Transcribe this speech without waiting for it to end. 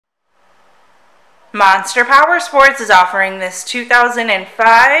Monster Powersports is offering this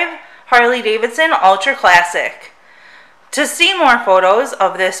 2005 Harley-Davidson Ultra Classic. To see more photos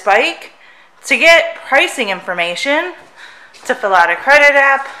of this bike, to get pricing information, to fill out a credit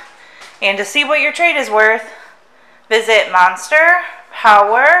app, and to see what your trade is worth, visit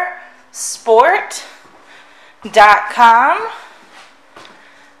monsterpowersport.com.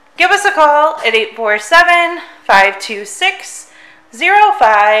 Give us a call at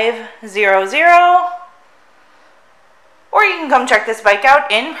 847-526-0500, or you can come check this bike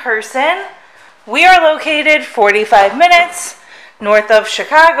out in person. We are located 45 minutes north of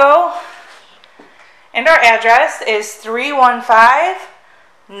Chicago, and our address is 315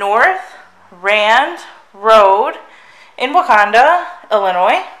 North Rand Road in Wauconda,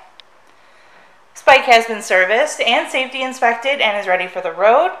 Illinois. This bike has been serviced and safety inspected and is ready for the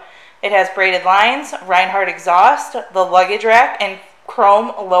road. It has braided lines, Reinhardt exhaust, the luggage rack, and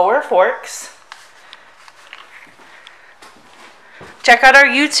chrome lower forks. Check out our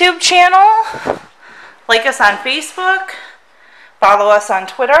YouTube channel, like us on Facebook, follow us on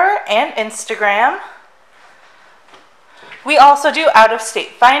Twitter and Instagram. We also do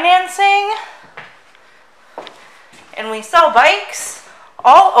out-of-state financing, and we sell bikes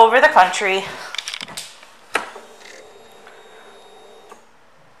all over the country.